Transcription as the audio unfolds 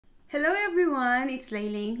Hello everyone, it's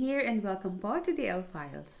Laylaine here and welcome po to the L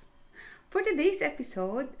Files. For today's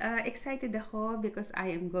episode, excited ako because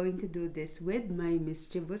I am going to do this with my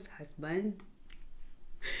mischievous husband.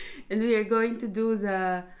 And we are going to do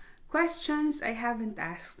the questions I haven't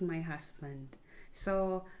asked my husband.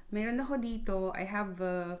 So, meron ako dito, I have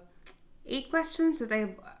 8 questions that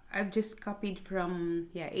I've just copied from,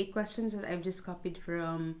 8 questions that I've just copied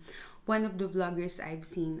from one of the vloggers I've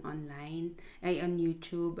seen online, on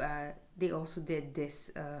YouTube. They also did this,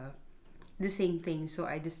 the same thing. So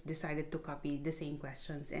I just decided to copy the same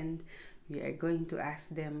questions, and we are going to ask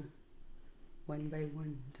them one by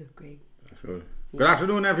one to Greg. Good. Good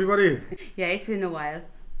afternoon, everybody. Yeah, it's been a while.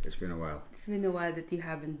 It's been a while. It's been a while that you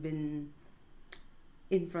haven't been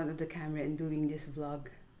in front of the camera and doing this vlog.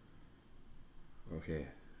 Okay,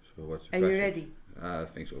 so what's the Are question? you ready? I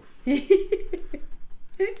think so.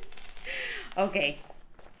 Okay,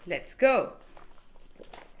 let's go.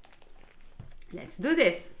 Let's do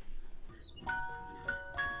this.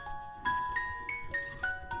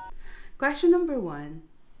 Question number 1.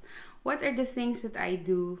 What are the things that I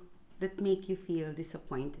do that make you feel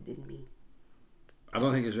disappointed in me? I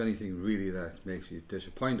don't think there's anything really that makes you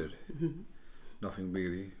disappointed. Nothing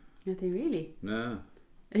really. Nothing really. No.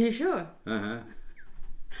 Are you sure? Uh-huh.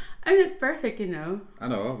 I'm not perfect, you know. I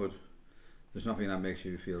know, but there's nothing that makes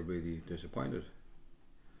you feel really disappointed.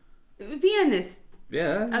 Be honest.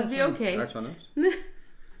 Yeah. I'll be okay. That's honest.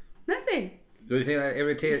 Nothing. The only thing that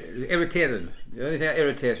irritated, the only thing that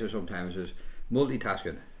irritates you sometimes is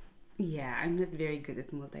multitasking. Yeah, I'm not very good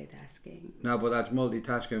at multitasking. No, but that's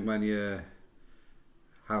multitasking when you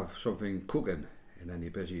have something cooking and then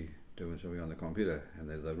you're busy doing something on the computer in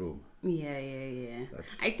the other room. Yeah.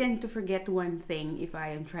 I tend to forget one thing if I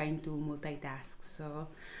am trying to multitask, so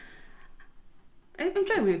I'm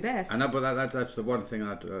trying my best. I know, but that's the one thing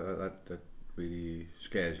that really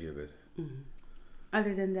scares you a bit. Mm-hmm.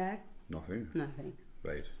 Other than that? Nothing. Nothing.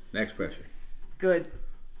 Right. Next question. Good.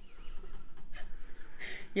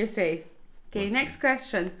 You're safe. Okay, next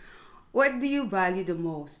question. What do you value the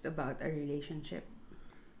most about a relationship?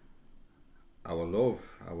 Our love,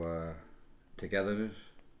 our togetherness.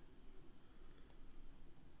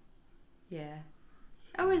 Yeah.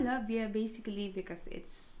 Our love, yeah, basically, because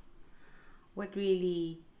it's what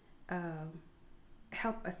really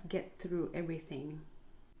help us get through everything.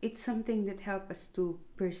 It's something that help us to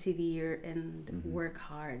persevere and work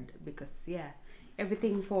hard, because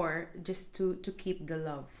everything for just to keep the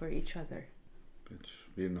love for each other. It's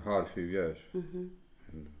been a hard few years, and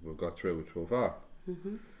we've got through it so far.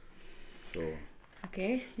 So.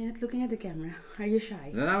 Okay, you're not looking at the camera. Are you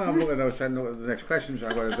shy? No, I'm looking. I was trying to look at the next questions.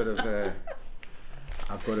 I've got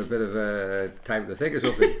a bit of time to think of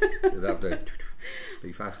something. You'd have to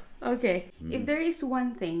be fast. Okay, if there is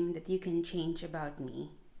one thing that you can change about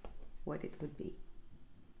me, what it would be?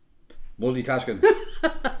 Multitasking.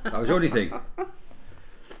 That was the only thing.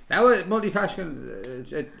 Now,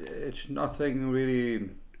 multitasking, it's nothing really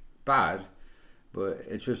bad, but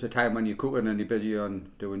it's just a time when you're cooking and you're busy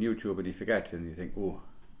on doing YouTube and you forget and you think, oh,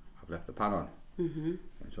 I've left the pan on. And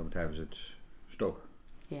sometimes it's stuck.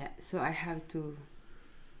 Yeah, so I have to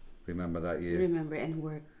remember that you remember and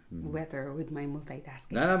work better with my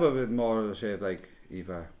multitasking. No, but a bit more, say, like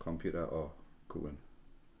either computer or cooking.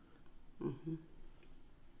 That's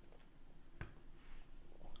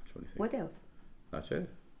the only thing. What else? That's it.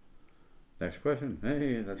 Next question.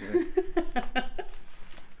 Hey, that's it.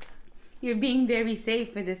 You're being very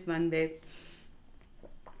safe with this one, babe.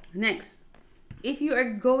 Next. If you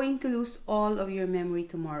are going to lose all of your memory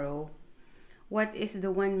tomorrow, what is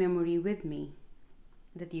the one memory with me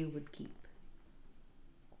that you would keep?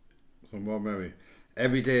 Some more memory.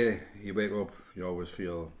 Every day you wake up, you always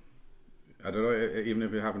feel, I don't know, even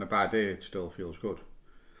if you're having a bad day, it still feels good.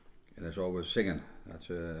 And it's always singing. That's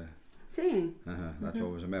a... Singing? That's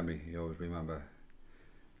always a memory. You always remember.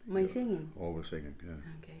 My singing? Always singing, yeah.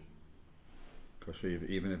 Okay. Because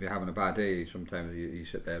even if you're having a bad day, sometimes you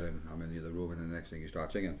sit there and I'm in the other room and the next thing you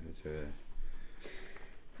start singing. It's,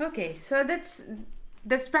 Okay, so that's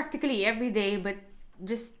practically every day, but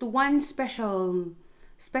just one special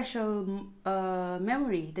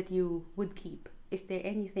memory that you would keep. Is there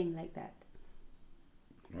anything like that?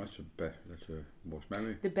 That's the most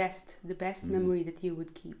memory. The best memory that you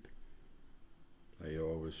would keep. You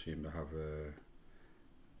always seem to have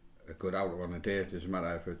a good outlook on a day. It doesn't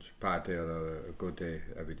matter if it's a bad day or a good day.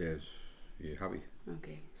 Every day is you're happy.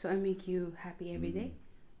 Okay, so I make you happy every day?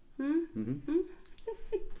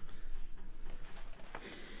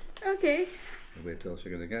 Okay. I'll wait till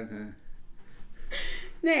singing again.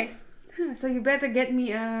 Next. So you better get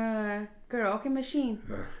me a karaoke machine.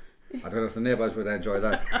 I don't know if the neighbours would enjoy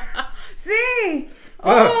that. See?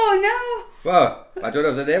 Well, Oh well, I don't know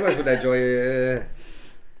if the neighbours would enjoy. no!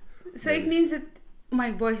 So it Maybe. means that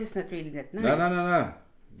my voice is not really that nice. No.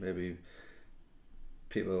 Maybe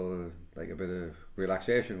people like a bit of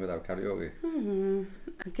relaxation without karaoke.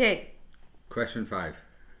 Okay. Question 5.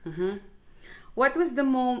 What was the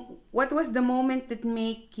moment that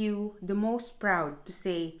made you the most proud to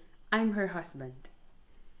say, I'm her husband?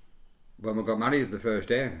 When we got married the first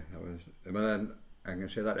day, that was. I mean, I can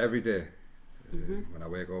say that every day. When I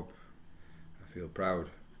wake up, I feel proud.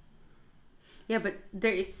 Yeah, but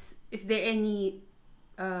is there any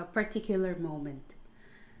particular moment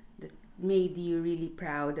that made you really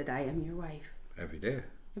proud that I am your wife? Every day.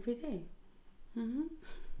 Every day.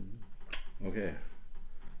 Okay.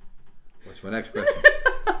 What's my next question?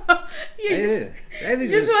 You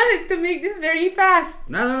just wanted to make this very fast.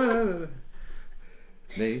 No.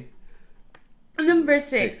 Me? Number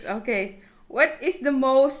 6. Okay. What is the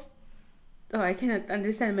most... Oh, I cannot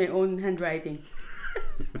understand my own handwriting.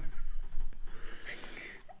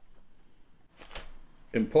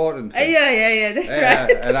 Important thing. Yeah, that's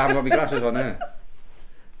right. And I haven't got my glasses on there.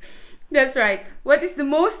 That's right. What is the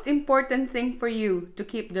most important thing for you to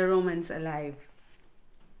keep the romance alive?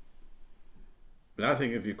 But I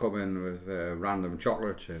think if you come in with random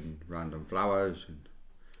chocolates and random flowers and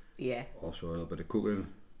Yeah. also a little bit of cooking,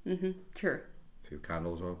 Sure. a few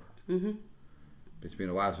candles up. It's been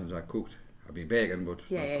a while since I cooked. I've been baking, but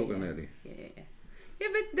not cooking lately. Yeah,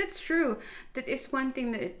 but that's true. That is one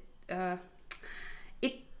thing that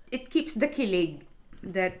it keeps the kilig,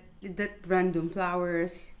 that random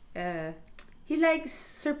flowers. He likes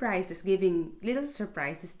surprises, giving little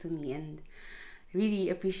surprises to me, and really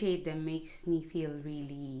appreciate them. Makes me feel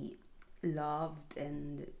really loved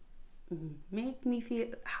and make me feel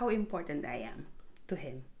how important I am to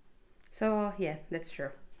him. So yeah, that's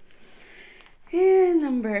true. And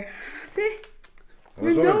see,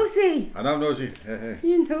 you're nosy. I know, nosy.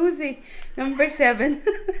 You're nosy. Number 7.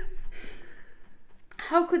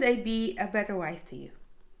 How could I be a better wife to you?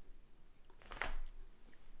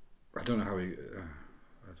 I don't know how we.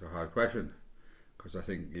 That's a hard question, because I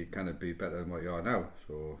think you cannot be better than what you are now.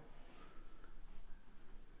 So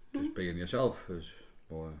just being yourself is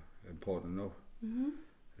more important enough.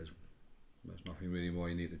 There's nothing really more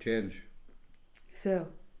you need to change. So,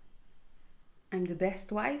 I'm the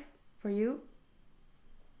best wife for you?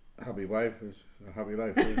 A happy wife is a happy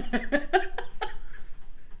life.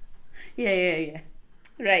 Yeah.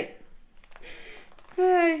 Right.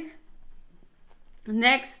 Hi.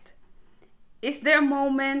 Next, is there a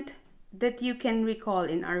moment that you can recall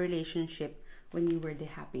in our relationship when you were the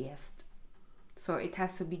happiest? So it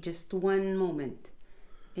has to be just one moment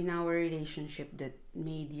in our relationship that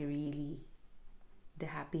made you really the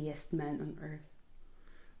happiest man on earth.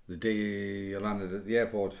 The day you landed at the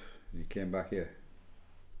airport, you came back here.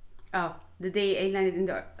 Oh, the day I landed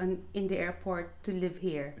in the airport to live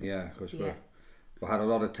here. Yeah, because we had a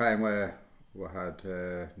lot of time where we had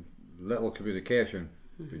little communication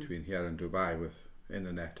between here and Dubai with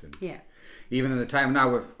internet, and even in the time now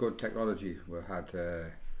with good technology,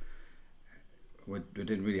 we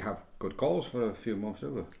didn't really have good calls for a few months,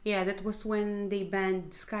 did we? Yeah, that was when they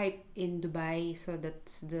banned Skype in Dubai, so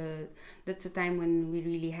that's the time when we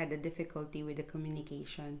really had a difficulty with the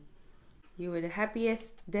communication. You were the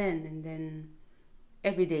happiest then, and then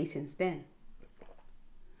every day since then.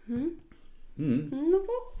 No.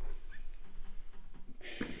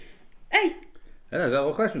 Hey. Is that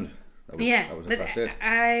all questions? That was a fast day.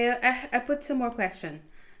 I put some more question.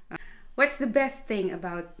 What's the best thing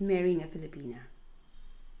about marrying a Filipina?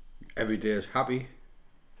 Every day is happy.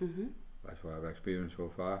 That's what I've experienced so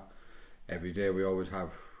far. Every day we always have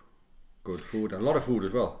good food, and a lot of food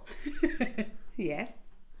as well. Yes.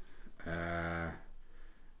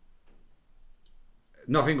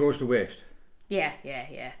 Nothing goes to waste. Yeah.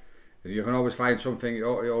 You can always find something.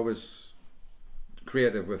 You're always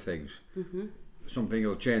creative with things. Something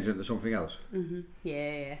you'll change into something else.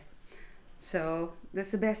 Yeah. So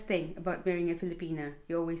that's the best thing about marrying a Filipina.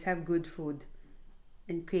 You always have good food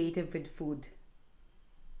and creative with food.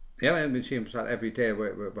 Yeah, and it seems that every day we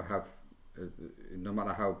have, no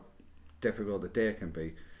matter how difficult the day can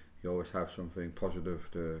be, you always have something positive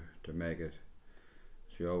to make it.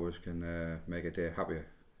 So you always can make a day happier.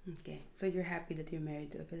 Okay, so you're happy that you're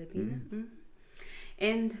married to a Filipina.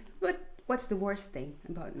 And what's the worst thing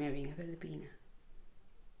about marrying a Filipina?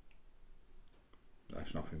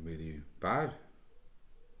 That's nothing really bad.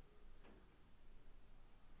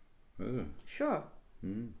 Sure.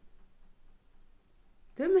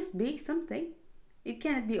 There must be something. It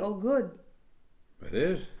cannot be all good. It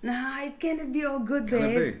is. Nah, it cannot be all good, Can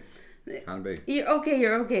babe. it be? Can be. You're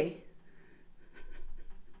okay.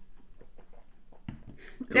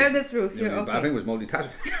 Tell the truth. The You're only bad okay. thing was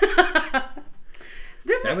multitasking.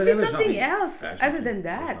 There must But be there was something nothing- else there's other nothing- than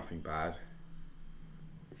there's that. nothing bad.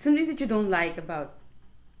 Something that you don't like about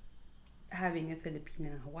having a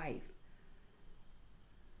Filipina wife.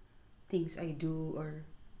 Things I do, or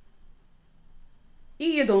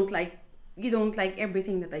you don't like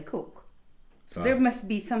everything that I cook. So Ah. there must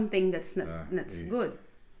be something that's not Ah, that's yeah. good.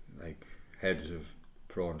 Like heads of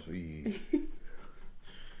prawns. Eee.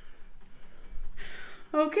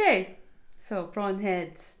 Okay. So prawn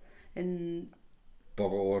heads and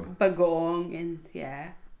Bogor. bagoong and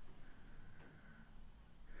yeah.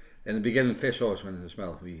 In the beginning, fish sauce went in the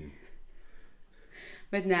smell. Eee.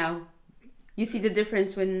 But now you see the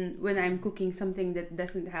difference when I'm cooking something that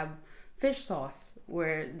doesn't have fish sauce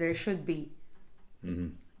where there should be. Mm-hmm.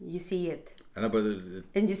 You see it. And about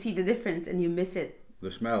And you see the difference and you miss it.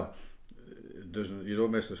 the smell, it doesn't. You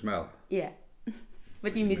don't miss the smell, Yeah.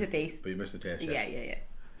 But you miss the taste. but you miss the taste. Yeah.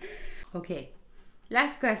 Okay.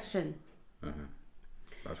 Last question. Uh-huh.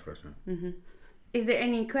 Last question. Is there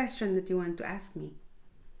any question that you want to ask me?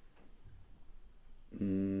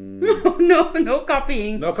 Mm, No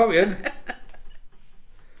copying. no, come in.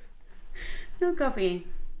 No copying.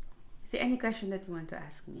 Is there any question that you want to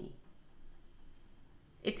ask me?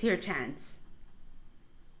 It's your chance.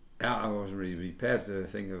 Yeah, I wasn't really prepared to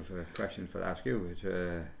think of a question for ask you. It's,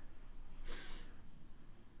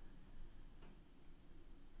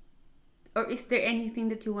 Or is there anything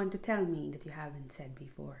that you want to tell me that you haven't said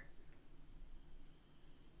before?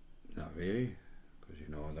 not really, because you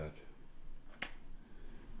know that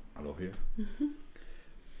I love you.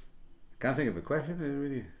 Can't think of a question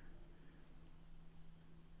really.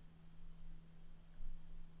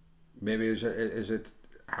 Maybe is it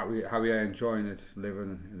how we are enjoying it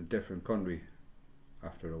living in a different country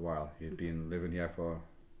after a while? You've been living here for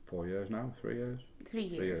 4 years now, 3 years, 3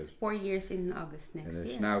 years. 3 years. 4 years in August next and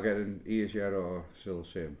it's year. now getting easier or still the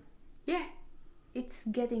same? Yeah, it's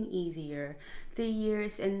getting easier. 3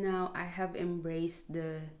 years and now I have embraced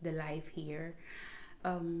the life here.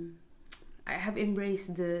 I have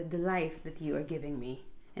embraced the life that you are giving me,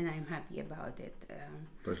 and I'm happy about it.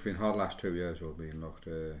 But it's been hard last 2 years. We've been locked.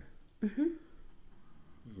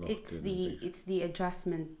 Locked It's in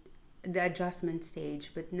the adjustment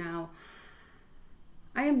stage, but now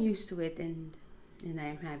I am used to it, and I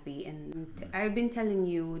am happy. And I've been telling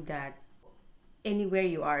you that anywhere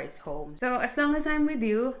you are is home. So as long as I'm with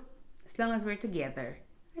you, as long as we're together,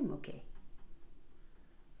 I'm okay.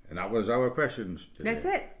 And that was our questions today. That's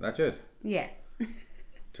it. That's it. Yeah.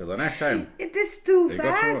 Till the next time. It is too You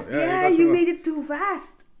got fast. through it. Yeah, Yeah, you got you through it. made it too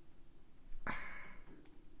fast.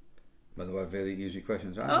 But they were very easy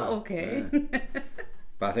questions. Oh, okay. Yeah.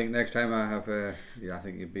 But I think next time I have, I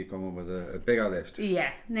think you'd be coming with a bigger list.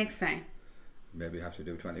 Yeah, next time. Maybe have to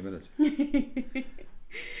do 20 minutes.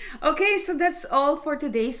 Okay, so that's all for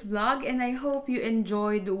today's vlog, and I hope you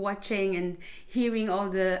enjoyed watching and hearing all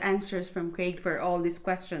the answers from Craig for all these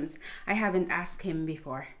questions I haven't asked him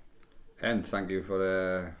before. And thank you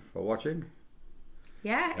for watching.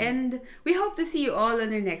 Yeah, and we hope to see you all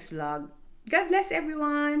in our next vlog. God bless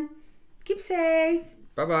everyone. Keep safe.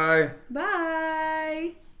 Bye bye.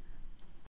 Bye.